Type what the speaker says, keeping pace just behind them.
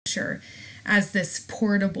sculpture as this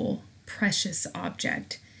portable, precious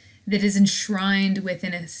object that is enshrined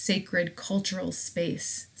within a sacred cultural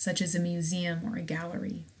space, such as a museum or a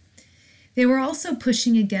gallery. They were also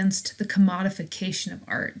pushing against the commodification of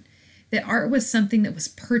art, that art was something that was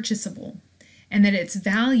purchasable, and that its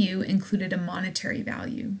value included a monetary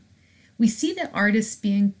value. We see that artists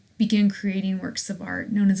begin creating works of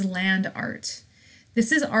art known as land art.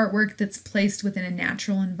 This is artwork that's placed within a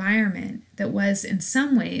natural environment that was, in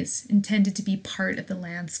some ways, intended to be part of the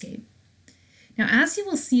landscape. Now, as you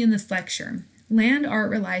will see in this lecture, land art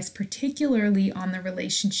relies particularly on the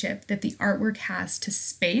relationship that the artwork has to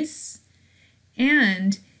space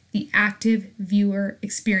and the active viewer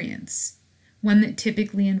experience, one that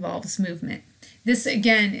typically involves movement. This,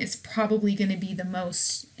 again, is probably going to be the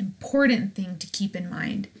most important thing to keep in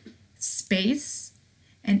mind. Space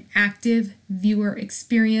and active viewer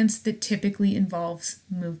experience that typically involves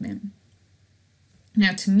movement.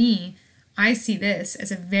 Now, to me, I see this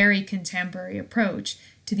as a very contemporary approach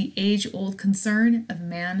to the age-old concern of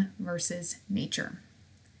man versus nature.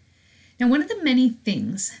 Now, one of the many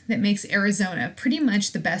things that makes Arizona pretty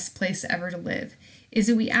much the best place ever to live is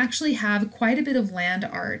that we actually have quite a bit of land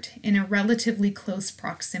art in a relatively close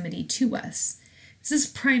proximity to us. This is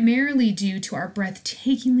primarily due to our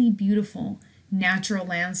breathtakingly beautiful natural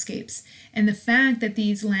landscapes and the fact that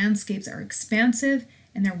these landscapes are expansive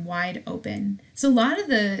and they're wide open. So a lot of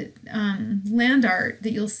the land art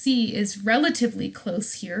that you'll see is relatively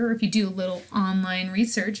close here, or if you do a little online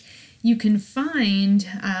research, you can find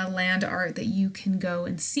land art that you can go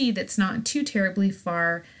and see that's not too terribly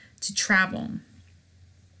far to travel.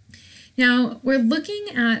 Now, we're looking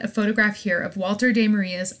at a photograph here of Walter de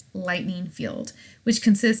Maria's lightning field, which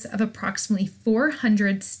consists of approximately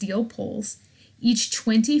 400 steel poles, each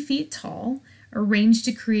 20 feet tall, arranged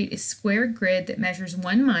to create a square grid that measures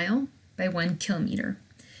 1 mile by 1 kilometer.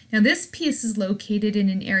 Now, this piece is located in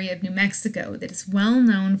an area of New Mexico that is well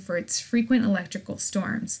known for its frequent electrical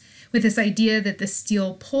storms, with this idea that the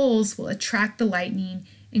steel poles will attract the lightning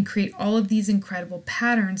and create all of these incredible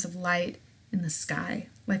patterns of light in the sky,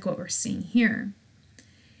 like what we're seeing here.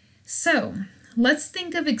 So, let's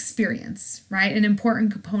think of experience, right? An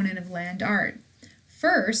important component of land art.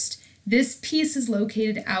 First, this piece is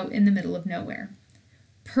located out in the middle of nowhere.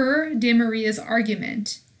 Per de Maria's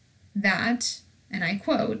argument that, and I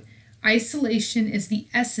quote, isolation is the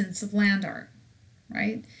essence of land art,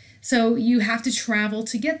 right? So you have to travel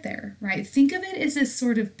to get there, right? Think of it as a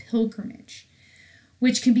sort of pilgrimage,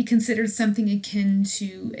 which can be considered something akin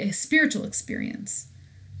to a spiritual experience.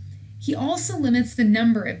 He also limits the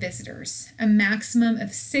number of visitors, a maximum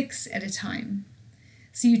of 6 at a time.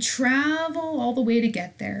 So you travel all the way to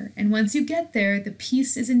get there, and once you get there, the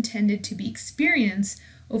piece is intended to be experienced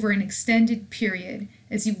over an extended period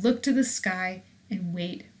as you look to the sky and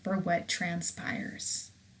wait for what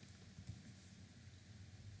transpires.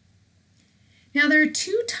 Now, there are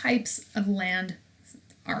 2 types of land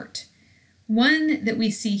art. One that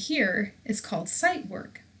we see here is called site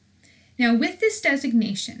work. Now, with this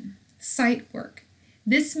designation, site work,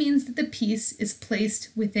 this means that the piece is placed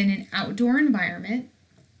within an outdoor environment.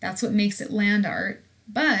 That's what makes it land art,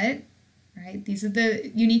 but, right, these are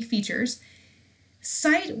the unique features.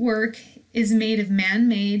 Site work is made of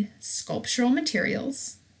man-made sculptural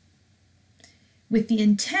materials with the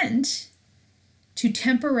intent to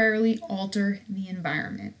temporarily alter the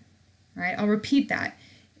environment, right? I'll repeat that.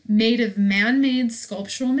 Made of man-made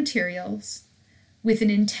sculptural materials with an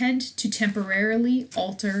intent to temporarily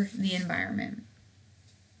alter the environment.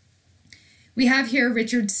 We have here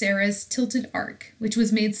Richard Serra's Tilted Arc, which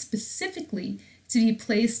was made specifically to be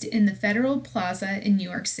placed in the Federal Plaza in New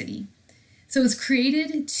York City. So it was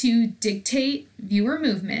created to dictate viewer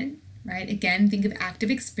movement, right? Again, think of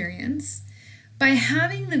active experience, by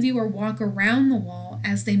having the viewer walk around the wall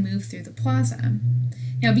as they move through the plaza.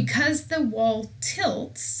 Now, because the wall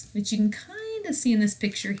tilts, which you can kind of see in this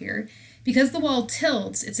picture here, because the wall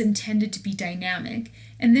tilts, it's intended to be dynamic,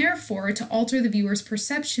 and therefore to alter the viewer's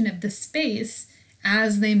perception of the space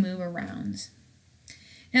as they move around.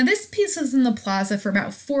 Now, this piece was in the plaza for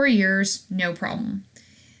about 4 years, no problem.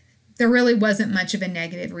 There really wasn't much of a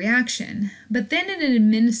negative reaction. But then an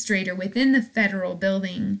administrator within the federal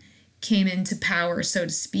building came into power, so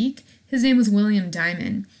to speak. His name was William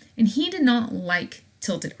Diamond, and he did not like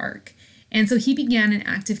Tilted Arc. And so he began an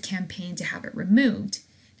active campaign to have it removed.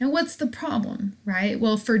 Now, what's the problem, right?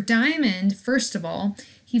 Well, for Diamond, first of all,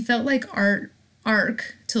 he felt like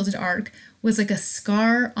Tilted Arc, was like a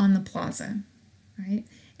scar on the plaza, right?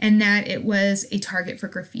 And that it was a target for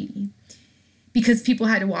graffiti. Because people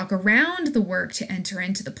had to walk around the work to enter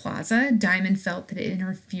into the plaza, Diamond felt that it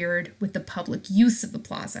interfered with the public use of the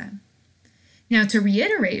plaza. Now, to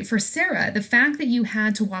reiterate, for Serra, the fact that you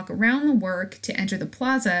had to walk around the work to enter the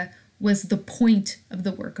plaza was the point of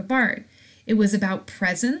the work of art. It was about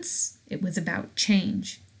presence, it was about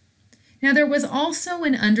change. Now, there was also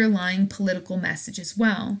an underlying political message as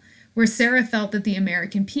well, where Serra felt that the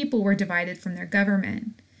American people were divided from their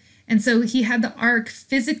government. And so he had the arc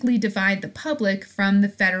physically divide the public from the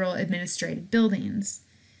federal administrative buildings.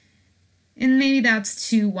 And maybe that's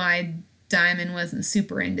too why Diamond wasn't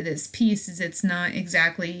super into this piece, as it's not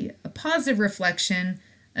exactly a positive reflection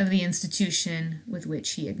of the institution with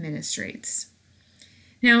which he administrates.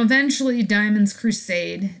 Now, eventually, Diamond's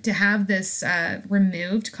crusade to have this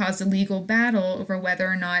removed caused a legal battle over whether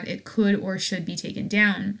or not it could or should be taken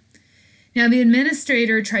down. Now, the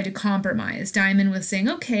administrator tried to compromise. Diamond was saying,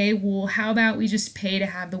 okay, well, how about we just pay to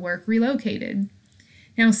have the work relocated?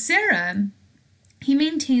 Now, Serra, he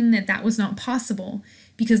maintained that that was not possible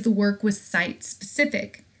because the work was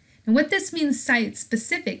site-specific. And what this means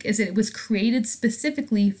site-specific is that it was created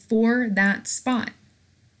specifically for that spot.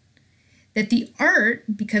 That the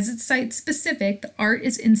art, because it's site-specific, the art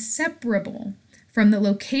is inseparable from the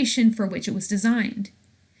location for which it was designed.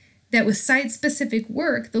 That with site-specific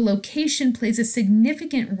work, the location plays a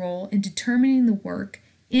significant role in determining the work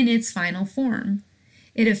in its final form.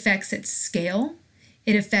 It affects its scale,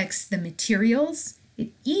 it affects the materials,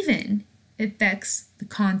 it even affects the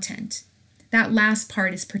content. That last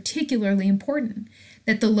part is particularly important,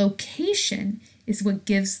 that the location is what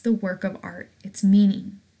gives the work of art its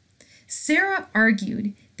meaning. Serra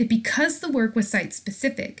argued that because the work was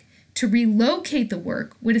site-specific, to relocate the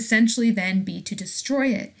work would essentially then be to destroy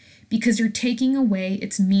it, because you're taking away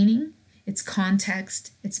its meaning, its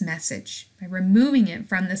context, its message, by removing it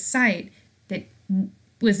from the site that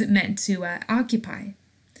was meant to occupy.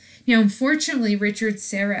 Now, unfortunately, Richard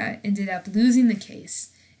Serra ended up losing the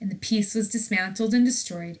case, and the piece was dismantled and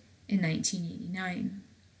destroyed in 1989.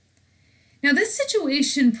 Now, this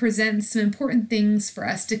situation presents some important things for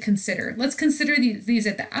us to consider. Let's consider these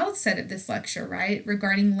at the outset of this lecture, right,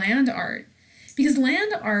 regarding land art. Because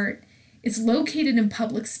land art is located in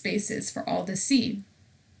public spaces for all to see.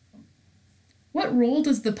 What role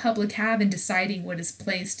does the public have in deciding what is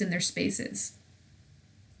placed in their spaces?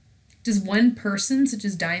 Does one person, such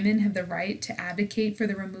as Diamond, have the right to advocate for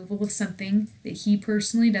the removal of something that he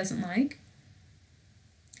personally doesn't like?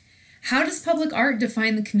 How does public art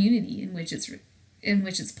define the community in which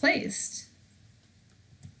it's placed?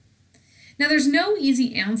 Now, there's no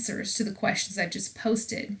easy answers to the questions I've just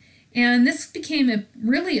posted, and this became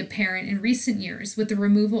really apparent in recent years with the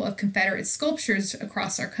removal of Confederate sculptures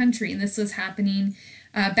across our country, and this was happening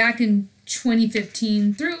back in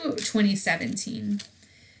 2015 through 2017.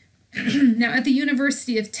 Now, at the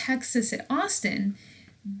University of Texas at Austin,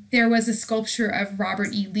 there was a sculpture of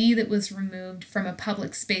Robert E. Lee that was removed from a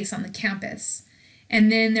public space on the campus.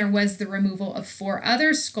 And then there was the removal of 4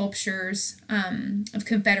 other sculptures of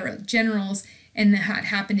Confederate generals, and that had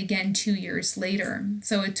happened again 2 years later.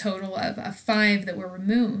 So a total of 5 that were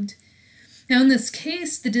removed. Now, in this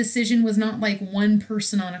case, the decision was not like one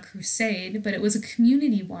person on a crusade, but it was a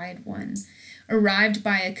community-wide one, arrived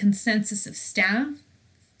by a consensus of staff,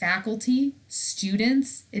 faculty,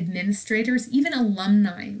 students, administrators, even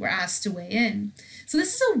alumni were asked to weigh in. So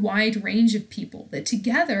this is a wide range of people that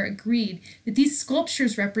together agreed that these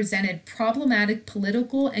sculptures represented problematic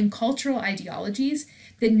political and cultural ideologies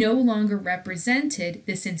that no longer represented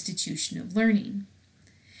this institution of learning.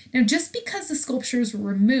 Now, just because the sculptures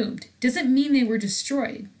were removed doesn't mean they were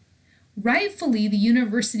destroyed. Rightfully, the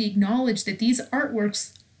university acknowledged that these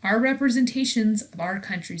artworks are representations of our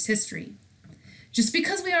country's history. Just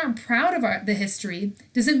because we aren't proud of the history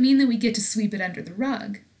doesn't mean that we get to sweep it under the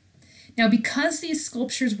rug. Now, because these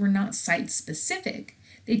sculptures were not site-specific,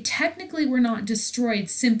 they technically were not destroyed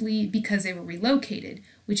simply because they were relocated,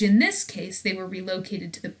 which in this case, they were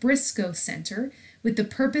relocated to the Briscoe Center with the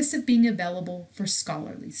purpose of being available for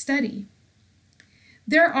scholarly study.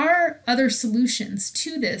 There are other solutions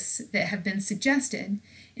to this that have been suggested.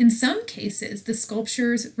 In some cases, the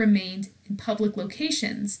sculptures remained in public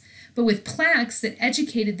locations, but with plaques that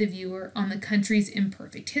educated the viewer on the country's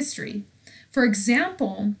imperfect history. For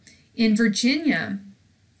example, in Virginia,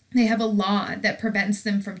 they have a law that prevents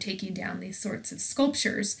them from taking down these sorts of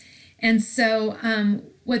sculptures. And so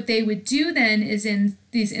what they would do then is in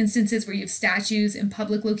these instances where you have statues in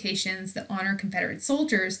public locations that honor Confederate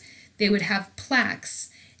soldiers, they would have plaques,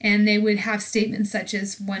 and they would have statements such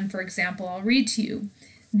as one, for example, I'll read to you.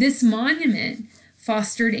 This monument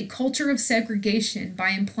fostered a culture of segregation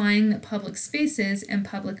by implying that public spaces and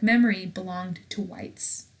public memory belonged to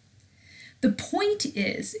whites. The point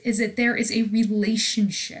is that there is a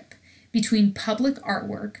relationship between public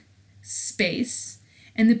artwork, space,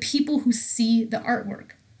 and the people who see the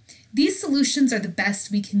artwork. These solutions are the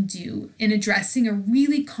best we can do in addressing a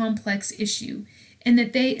really complex issue, and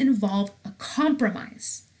that they involve a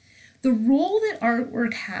compromise. The role that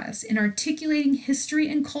artwork has in articulating history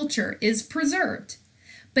and culture is preserved,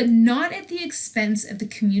 but not at the expense of the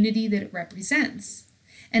community that it represents.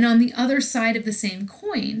 And on the other side of the same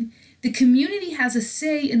coin, the community has a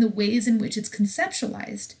say in the ways in which it's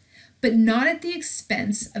conceptualized, but not at the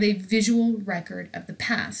expense of a visual record of the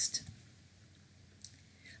past.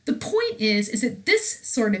 The point is that this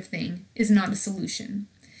sort of thing is not a solution.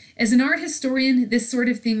 As an art historian, this sort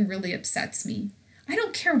of thing really upsets me. I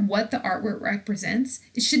don't care what the artwork represents,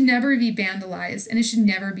 it should never be vandalized and it should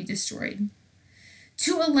never be destroyed.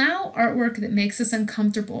 To allow artwork that makes us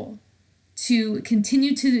uncomfortable to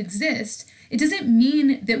continue to exist, it doesn't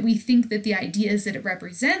mean that we think that the ideas that it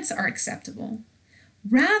represents are acceptable.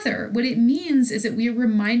 Rather, what it means is that we are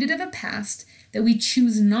reminded of a past that we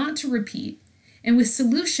choose not to repeat, and with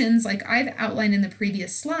solutions like I've outlined in the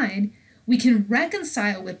previous slide, we can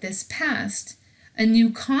reconcile with this past a new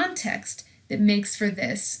context that makes for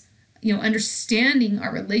this, understanding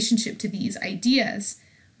our relationship to these ideas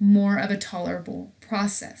more of a tolerable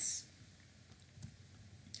process.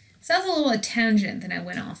 So that was a little tangent that I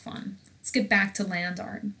went off on. Let's get back to land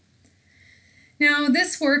art. Now,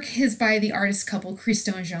 this work is by the artist couple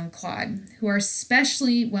Christo and Jean-Claude, who are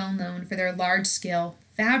especially well known for their large-scale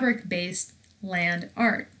fabric-based land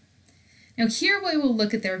art. Now, here we will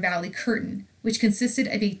look at their Valley Curtain, which consisted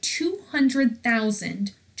of a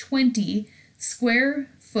 200,020 square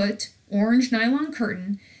foot orange nylon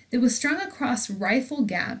curtain that was strung across Rifle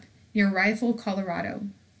Gap near Rifle, Colorado.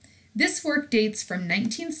 This work dates from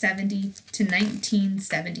 1970 to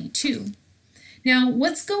 1972. Now,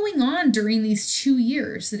 what's going on during these 2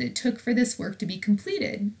 years that it took for this work to be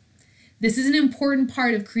completed? This is an important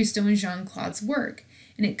part of Christo and Jean-Claude's work,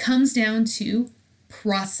 and it comes down to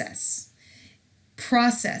process.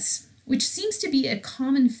 Process, which seems to be a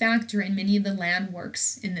common factor in many of the land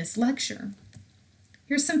works in this lecture.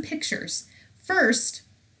 Here's some pictures. First,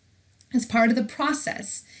 as part of the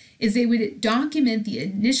process, is they would document the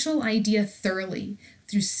initial idea thoroughly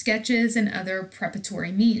through sketches and other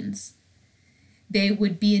preparatory means. They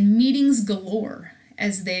would be in meetings galore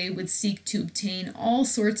as they would seek to obtain all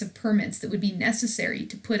sorts of permits that would be necessary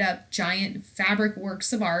to put up giant fabric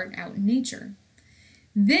works of art out in nature.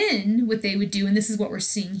 Then what they would do, and this is what we're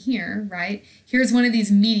seeing here, right? Here's one of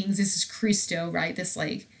these meetings. This is Christo, right? This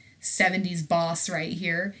 70s boss right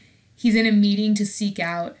here. He's in a meeting to seek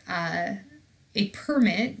out a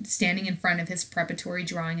permit, standing in front of his preparatory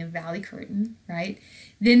drawing of Valley Curtain, right?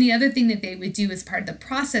 Then the other thing that they would do as part of the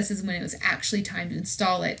process is when it was actually time to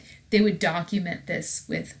install it, they would document this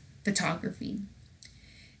with photography.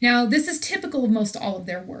 Now, this is typical of most all of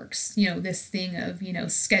their works, this thing of,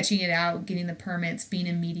 sketching it out, getting the permits, being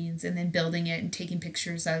in meetings, and then building it and taking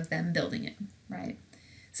pictures of them building it, right?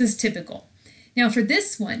 This is typical. Now, for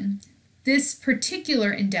this one, this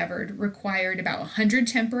particular endeavor required about 100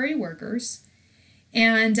 temporary workers,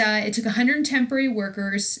 and it took 100 temporary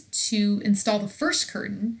workers to install the first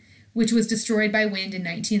curtain, which was destroyed by wind in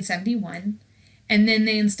 1971, and then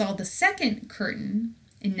they installed the second curtain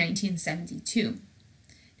in 1972.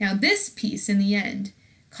 Now, this piece, in the end,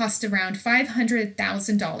 cost around $500,000,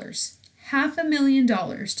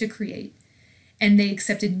 $500,000 to create, and they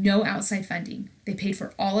accepted no outside funding. They paid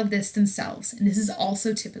for all of this themselves, and this is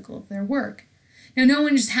also typical of their work. Now, no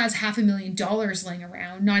one just has $500,000 laying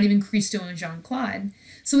around, not even Christo and Jean-Claude.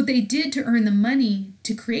 So what they did to earn the money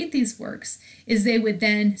to create these works is they would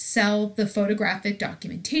then sell the photographic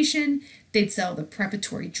documentation, they'd sell the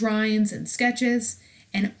preparatory drawings and sketches,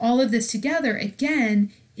 and all of this together,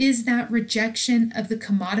 again, is that rejection of the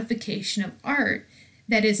commodification of art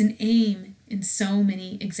that is an aim in so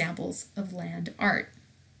many examples of land art.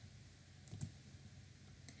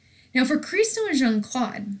 Now, for Christo and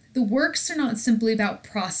Jean-Claude, the works are not simply about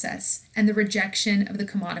process and the rejection of the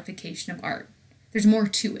commodification of art. There's more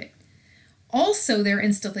to it. Also, their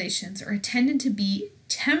installations are intended to be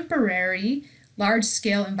temporary,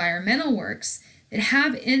 large-scale environmental works that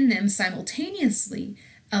have in them simultaneously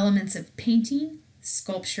elements of painting,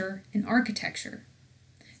 sculpture, and architecture.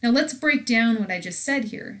 Now, let's break down what I just said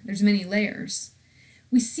here. There's many layers.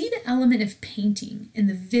 We see the element of painting in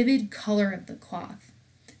the vivid color of the cloth.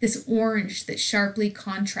 This orange that sharply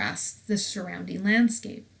contrasts the surrounding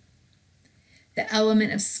landscape. The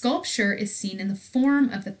element of sculpture is seen in the form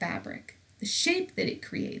of the fabric. the shape that it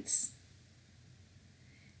creates.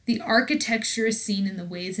 The architecture is seen in the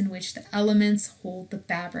ways in which the elements hold the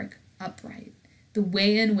fabric upright, the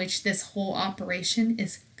way in which this whole operation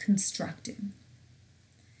is constructed.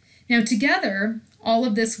 Now, together, all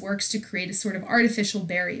of this works to create a sort of artificial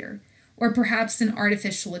barrier, or perhaps an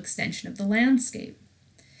artificial extension of the landscape.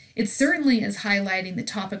 It certainly is highlighting the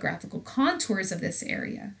topographical contours of this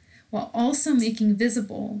area, while also making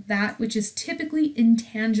visible that which is typically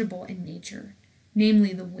intangible in nature,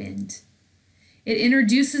 namely the wind. It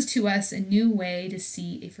introduces to us a new way to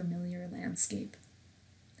see a familiar landscape.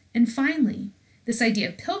 And finally, this idea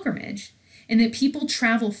of pilgrimage, and that people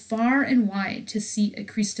travel far and wide to see a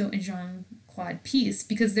Christo and Jean-Claude piece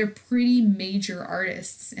because they're pretty major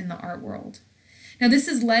artists in the art world. Now, this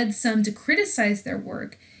has led some to criticize their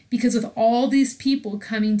work because with all these people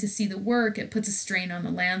coming to see the work, it puts a strain on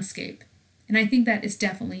the landscape. And I think that is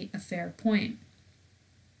definitely a fair point.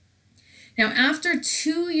 Now, after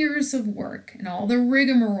 2 years of work and all the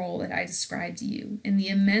rigmarole that I described to you, and the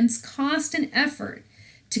immense cost and effort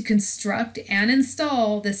to construct and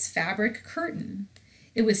install this fabric curtain,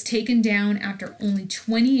 it was taken down after only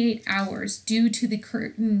 28 hours due to the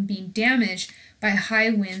curtain being damaged by high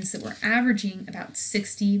winds that were averaging about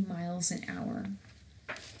 60 miles an hour.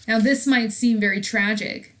 Now, this might seem very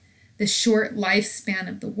tragic, the short lifespan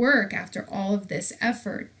of the work after all of this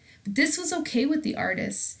effort, but this was okay with the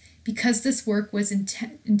artists because this work was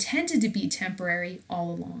intended to be temporary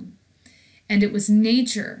all along. And it was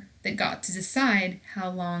nature that got to decide how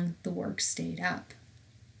long the work stayed up.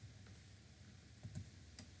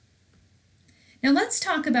 Now let's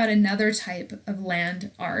talk about another type of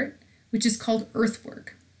land art, which is called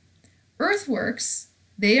earthwork. Earthworks,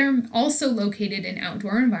 they are also located in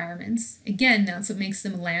outdoor environments. Again, that's what makes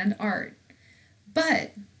them land art.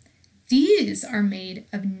 But these are made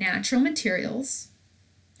of natural materials,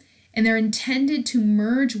 and they're intended to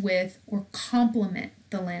merge with or complement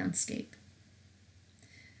the landscape.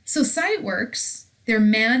 So site works, they're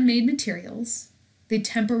man-made materials. They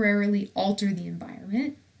temporarily alter the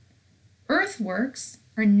environment. Earthworks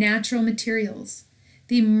are natural materials.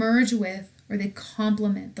 They merge with or they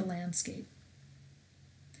complement the landscape.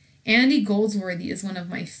 Andy Goldsworthy is one of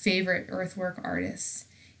my favorite earthwork artists.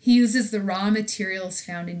 He uses the raw materials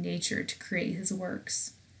found in nature to create his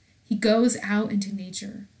works. He goes out into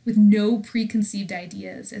nature with no preconceived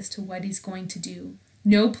ideas as to what he's going to do,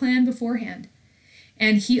 no plan beforehand.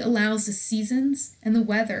 And he allows the seasons and the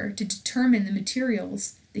weather to determine the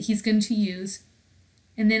materials that he's going to use.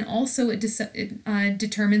 And then also it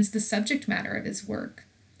determines the subject matter of his work.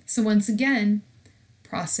 So once again,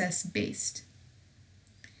 process-based.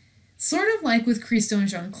 Sort of like with Christo and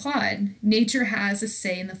Jean-Claude, nature has a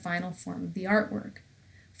say in the final form of the artwork.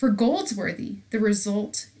 For Goldsworthy, the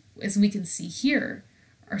result, as we can see here,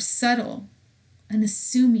 are subtle,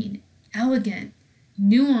 unassuming, elegant,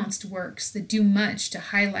 nuanced works that do much to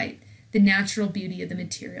highlight the natural beauty of the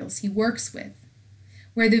materials he works with,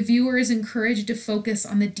 where the viewer is encouraged to focus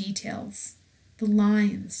on the details, the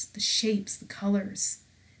lines, the shapes, the colors,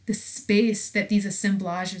 the space that these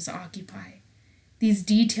assemblages occupy, these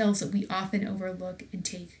details that we often overlook and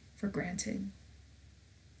take for granted.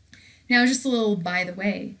 Now, just a little by the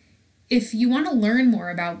way, if you want to learn more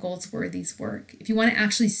about Goldsworthy's work, if you want to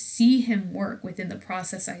actually see him work within the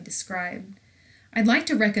process I described, I'd like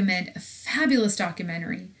to recommend a fabulous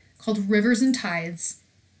documentary called Rivers and Tides,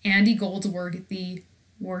 Andy Goldsworthy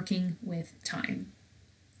Working with Time.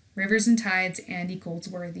 Rivers and Tides, Andy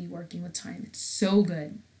Goldsworthy Working with Time. It's so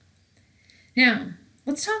good. Now,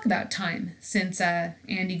 let's talk about time, since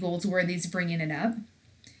Andy Goldsworthy's bringing it up.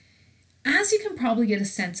 As you can probably get a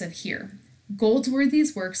sense of here,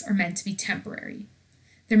 Goldsworthy's works are meant to be temporary.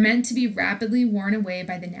 They're meant to be rapidly worn away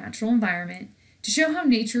by the natural environment to show how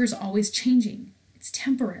nature is always changing. It's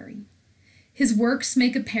temporary. His works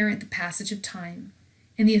make apparent the passage of time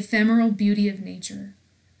and the ephemeral beauty of nature,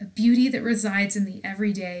 a beauty that resides in the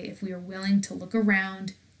everyday if we are willing to look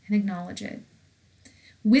around and acknowledge it.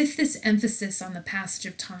 With this emphasis on the passage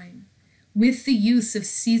of time, with the use of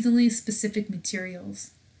seasonally specific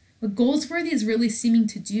materials, what Goldsworthy is really seeming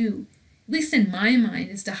to do, at least in my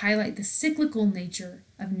mind, is to highlight the cyclical nature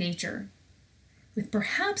of nature, with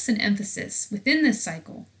perhaps an emphasis within this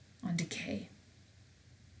cycle on decay.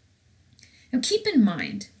 Now keep in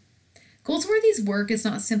mind, Goldsworthy's work is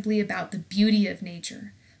not simply about the beauty of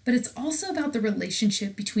nature, but it's also about the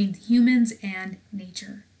relationship between humans and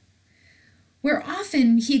nature, where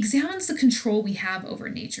often he examines the control we have over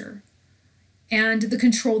nature and the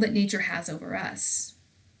control that nature has over us.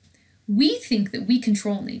 We think that we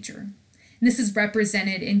control nature, and this is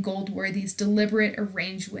represented in Goldsworthy's deliberate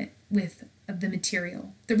arrangement of the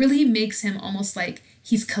material that really makes him almost like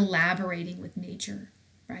he's collaborating with nature,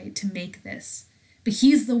 right, to make this. But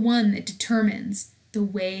he's the one that determines the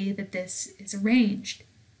way that this is arranged.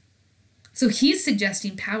 So he's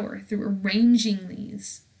suggesting power through arranging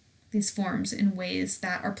these forms in ways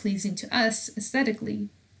that are pleasing to us aesthetically.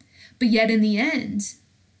 But yet in the end,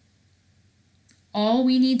 all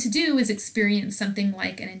we need to do is experience something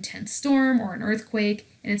like an intense storm or an earthquake,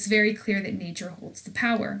 and it's very clear that nature holds the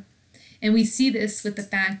power. And we see this with the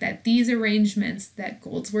fact that these arrangements that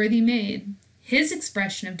Goldsworthy made, his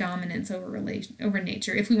expression of dominance over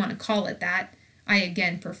nature, if we want to call it that, I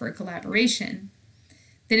again prefer collaboration,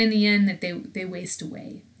 that in the end that they waste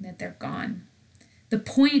away, that they're gone. The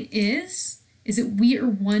point is that we are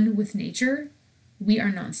one with nature. We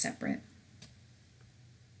are not separate.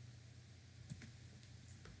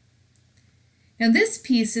 Now this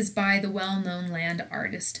piece is by the well-known land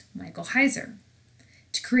artist Michael Heiser.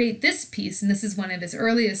 To create this piece, and this is one of his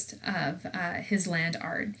earliest of his land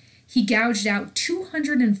art, he gouged out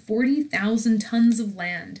 240,000 tons of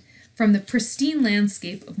land from the pristine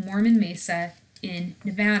landscape of Mormon Mesa in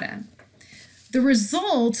Nevada. The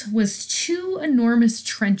result was 2 enormous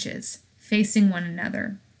trenches facing one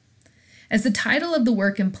another. As the title of the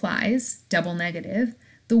work implies, double negative,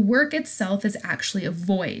 the work itself is actually a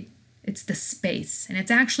void. It's the space, and it's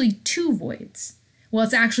actually 2 voids. Well,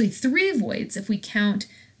 it's actually 3 voids if we count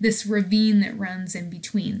this ravine that runs in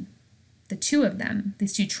between the 2 of them,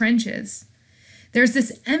 these 2 trenches. There's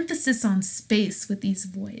this emphasis on space with these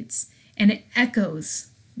voids, and it echoes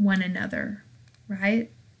one another, right?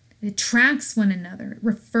 It tracks one another, it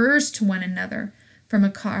refers to one another from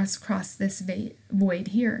across this void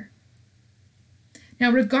here. Now,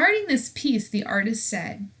 regarding this piece, the artist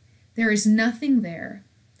said, "There is nothing there,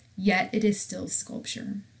 yet it is still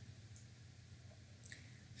sculpture."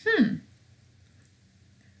 Who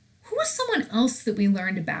was someone else that we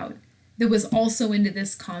learned about that was also into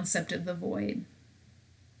this concept of the void?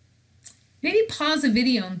 Maybe pause the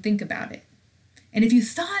video and think about it. And if you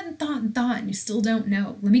thought and thought and thought and you still don't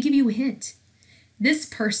know, let me give you a hint. This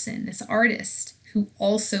person, this artist, who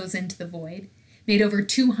also is into the void, made over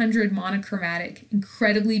 200 monochromatic,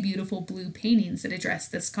 incredibly beautiful blue paintings that address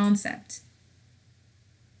this concept.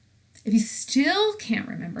 If you still can't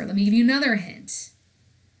remember, let me give you another hint.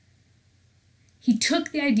 He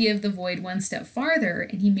took the idea of the void one step farther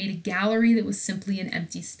and he made a gallery that was simply an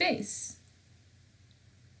empty space.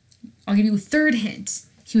 I'll give you a third hint.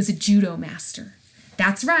 He was a judo master.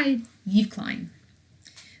 That's right, Yves Klein.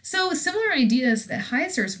 So similar ideas that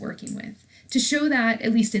Heiser is working with to show that,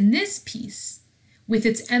 at least in this piece, with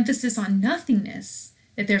its emphasis on nothingness,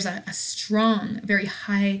 that there's a strong, very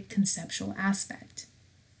high conceptual aspect.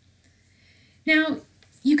 Now,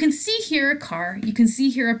 you can see here a car, you can see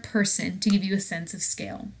here a person to give you a sense of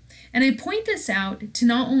scale. And I point this out to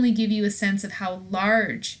not only give you a sense of how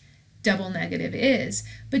large double negative is,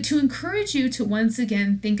 but to encourage you to once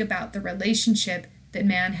again think about the relationship that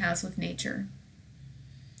man has with nature.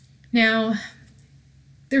 Now,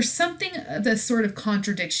 there's something of a sort of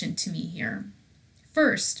contradiction to me here.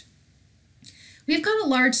 First, we've got a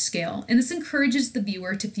large scale, and this encourages the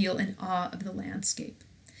viewer to feel in awe of the landscape,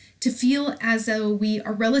 to feel as though we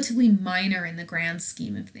are relatively minor in the grand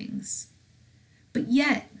scheme of things. But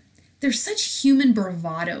yet, there's such human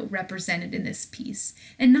bravado represented in this piece,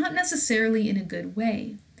 and not necessarily in a good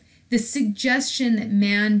way. This suggestion that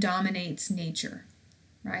man dominates nature,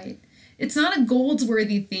 right? It's not a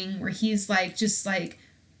Goldsworthy thing where he's just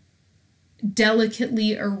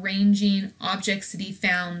delicately arranging objects that he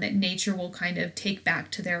found that nature will kind of take back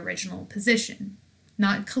to their original position.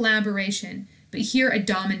 Not collaboration, but here a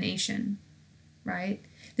domination, right?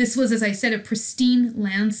 This was, as I said, a pristine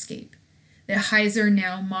landscape that Heiser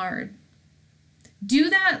now marred. Do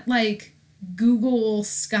that like Google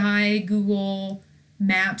Sky, Google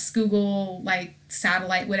Maps, Google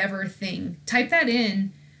satellite, whatever thing. Type that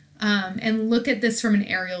in and look at this from an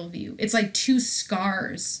aerial view. It's like 2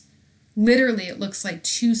 scars. Literally, it looks like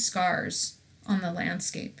 2 scars on the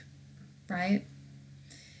landscape, right?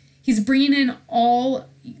 He's bringing in all,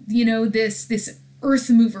 this earth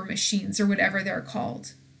mover machines or whatever they're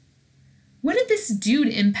called. What did this do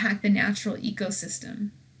to impact the natural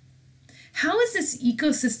ecosystem? How is this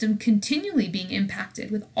ecosystem continually being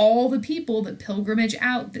impacted with all the people that pilgrimage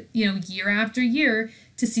out, year after year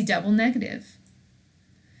to see double negative?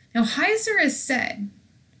 Now, Heiser has said,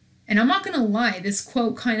 and I'm not going to lie, this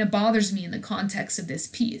quote kind of bothers me in the context of this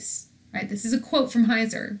piece, right? This is a quote from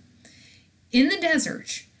Heiser. "In the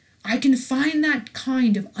desert, I can find that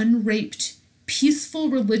kind of unraped, peaceful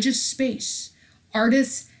religious space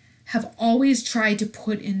artists have always tried to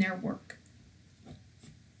put in their work."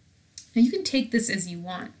 Now, you can take this as you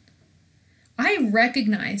want. I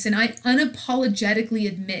recognize and I unapologetically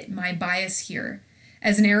admit my bias here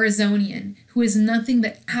as an Arizonian who has nothing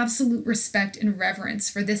but absolute respect and reverence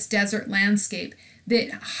for this desert landscape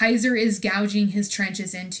that Heiser is gouging his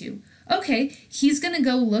trenches into. Okay, he's going to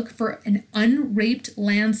go look for an unraped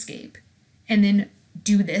landscape and then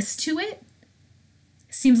do this to it?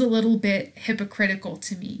 Seems a little bit hypocritical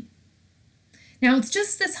to me. Now, it's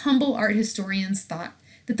just this humble art historian's thought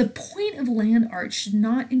that the point of land art should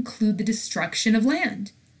not include the destruction of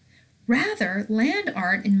land. Rather, land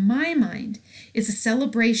art, in my mind, is a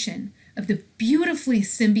celebration of the beautifully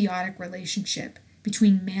symbiotic relationship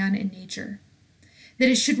between man and nature. That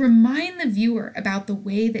it should remind the viewer about the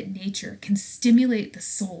way that nature can stimulate the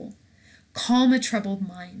soul, calm a troubled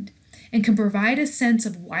mind, and can provide a sense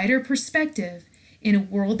of wider perspective in a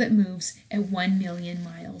world that moves at 1 million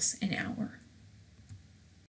miles an hour.